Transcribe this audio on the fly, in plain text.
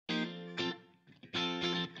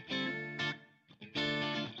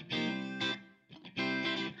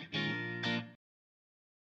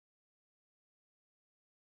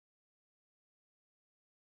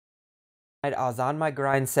I was on my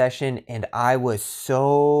grind session and I was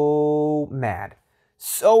so mad.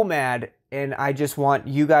 So mad. And I just want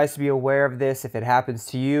you guys to be aware of this. If it happens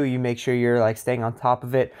to you, you make sure you're like staying on top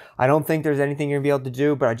of it. I don't think there's anything you're gonna be able to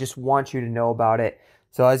do, but I just want you to know about it.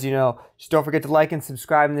 So as you know, just don't forget to like and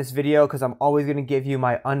subscribe in this video because I'm always gonna give you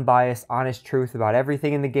my unbiased, honest truth about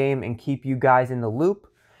everything in the game and keep you guys in the loop.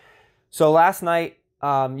 So last night,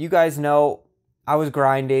 you guys know I was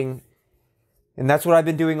grinding. And that's what I've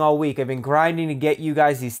been doing all week. I've been grinding to get you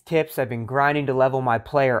guys these tips. I've been grinding to level my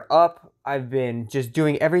player up. I've been just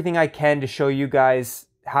doing everything I can to show you guys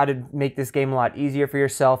how to make this game a lot easier for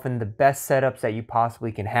yourself and the best setups that you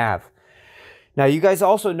possibly can have. Now, you guys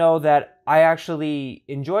also know that I actually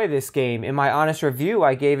enjoy this game. In my honest review,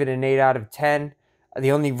 I gave it an 8 out of 10.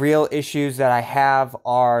 The only real issues that I have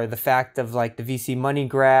are the fact of like the VC money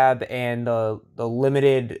grab and the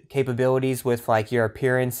limited capabilities with like your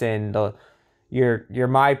appearance and your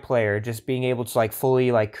my player, just being able to like fully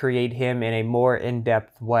like create him in a more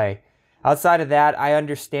in-depth way. Outside of that, I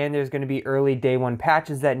understand there's going to be early day one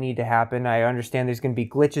patches that need to happen. I understand there's going to be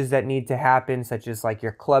glitches that need to happen, such as like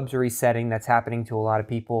your clubs resetting that's happening to a lot of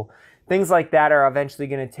people. Things like that are eventually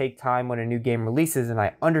going to take time when a new game releases, and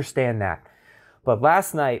I understand that. But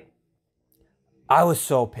last night, I was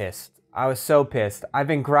so pissed. I was so pissed. I've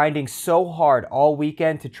been grinding so hard all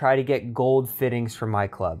weekend to try to get gold fittings for my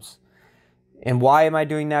clubs. And why am I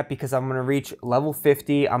doing that? Because I'm going to reach level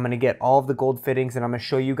 50. I'm going to get all of the gold fittings, and I'm going to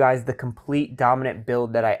show you guys the complete dominant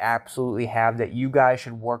build that I absolutely have that you guys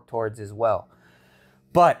should work towards as well.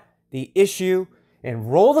 But the issue,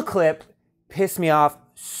 and roll the clip, pissed me off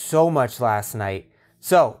so much last night.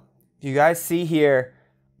 So, you guys see here,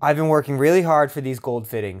 I've been working really hard for these gold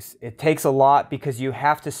fittings. It takes a lot because you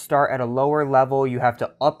have to start at a lower level. You have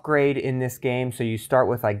to upgrade in this game. So you start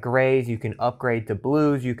with like grays, you can upgrade to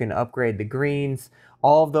blues, you can upgrade the greens.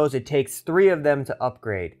 All of those, it takes 3 of them to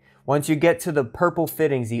upgrade. Once you get to the purple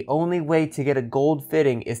fittings, the only way to get a gold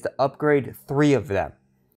fitting is to upgrade 3 of them.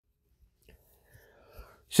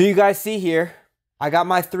 So you guys see here, I got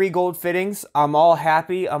my 3 gold fittings. I'm all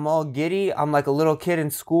happy, I'm all giddy. I'm like a little kid in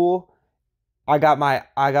school. I got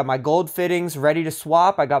my gold fittings ready to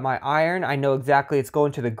swap. I got my iron. I know exactly it's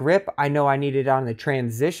going to the grip. I know I need it on the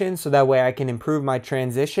transition so that way I can improve my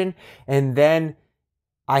transition. And then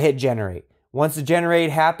I hit generate. Once the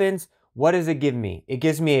generate happens, what does it give me? It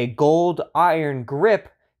gives me a gold iron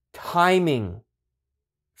grip timing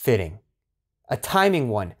fitting. A timing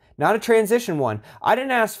one, not a transition one. I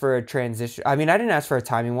didn't ask for a transition. I didn't ask for a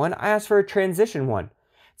timing one. I asked for a transition one.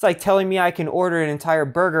 It's like telling me I can order an entire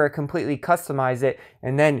burger, completely customize it,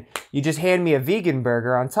 and then you just hand me a vegan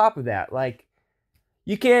burger on top of that. Like,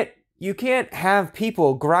 you can't have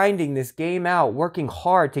people grinding this game out, working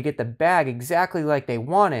hard to get the bag exactly like they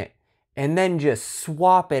want it, and then just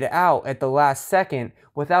swap it out at the last second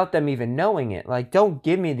without them even knowing it. Like, don't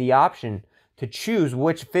give me the option to choose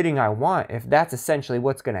which fitting I want if that's essentially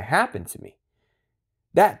what's going to happen to me.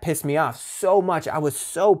 That pissed me off so much. I was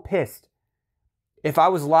so pissed. If I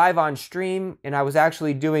was live on stream and I was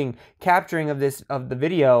actually doing capturing of the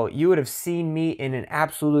video, you would have seen me in an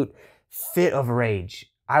absolute fit of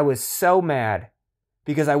rage. I was so mad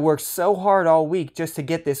because I worked so hard all week just to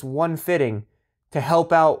get this one fitting to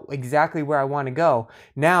help out exactly where I want to go.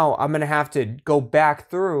 Now I'm going to have to go back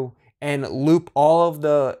through and loop all of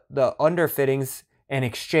the under fittings and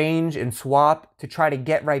exchange and swap to try to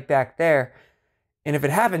get right back there. And if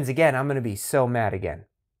it happens again, I'm going to be so mad again.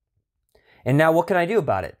 And now what can I do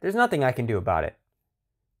about it? There's nothing I can do about it.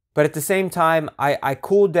 But at the same time, I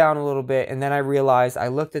cooled down a little bit, and then I realized, I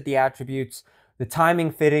looked at the attributes, the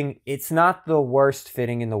timing fitting, it's not the worst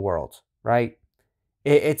fitting in the world, right?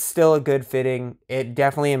 It's still a good fitting. It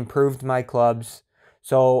definitely improved my clubs.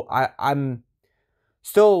 So I'm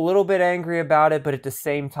still a little bit angry about it, but at the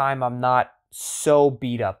same time, I'm not so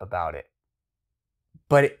beat up about it.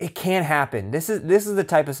 But it can't happen. This is the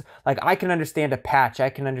type of, like, I can understand a patch. I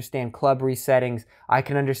can understand club resettings. I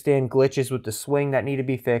can understand glitches with the swing that need to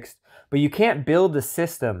be fixed. But you can't build a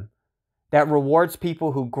system that rewards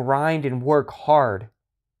people who grind and work hard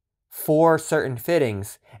for certain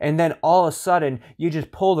fittings. And then all of a sudden, you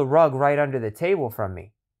just pull the rug right under the table from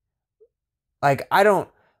me. Like,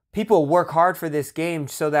 people work hard for this game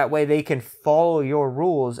so that way they can follow your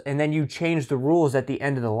rules. And then you change the rules at the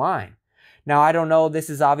end of the line. Now, I don't know, this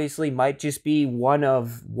is obviously might just be one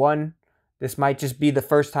of one. This might just be the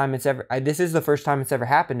first time it's ever, this is the first time it's ever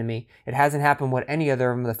happened to me. It hasn't happened with any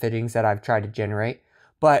other of the fittings that I've tried to generate.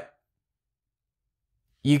 But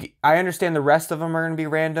I understand the rest of them are going to be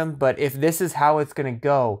random, but if this is how it's going to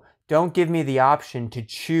go, don't give me the option to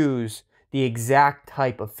choose the exact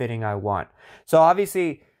type of fitting I want. So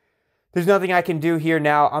obviously, there's nothing I can do here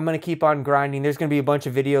now. I'm going to keep on grinding. There's going to be a bunch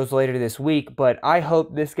of videos later this week, but I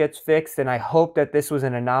hope this gets fixed, and I hope that this was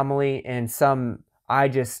an anomaly and I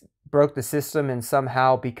just broke the system and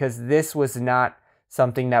somehow, because this was not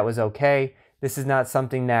something that was okay. This is not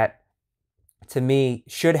something that, to me,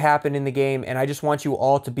 should happen in the game, and I just want you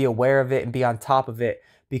all to be aware of it and be on top of it,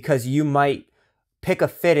 because you might pick a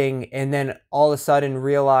fitting and then all of a sudden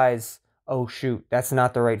realize, oh shoot, that's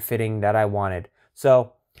not the right fitting that I wanted.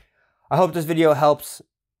 So I hope this video helps.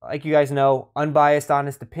 Like you guys know, unbiased,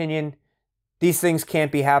 honest opinion. These things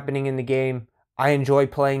can't be happening in the game. I enjoy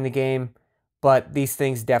playing the game, but these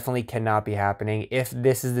things definitely cannot be happening if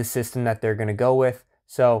this is the system that they're going to go with.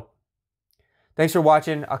 So thanks for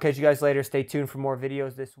watching. I'll catch you guys later. Stay tuned for more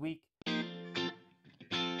videos this week.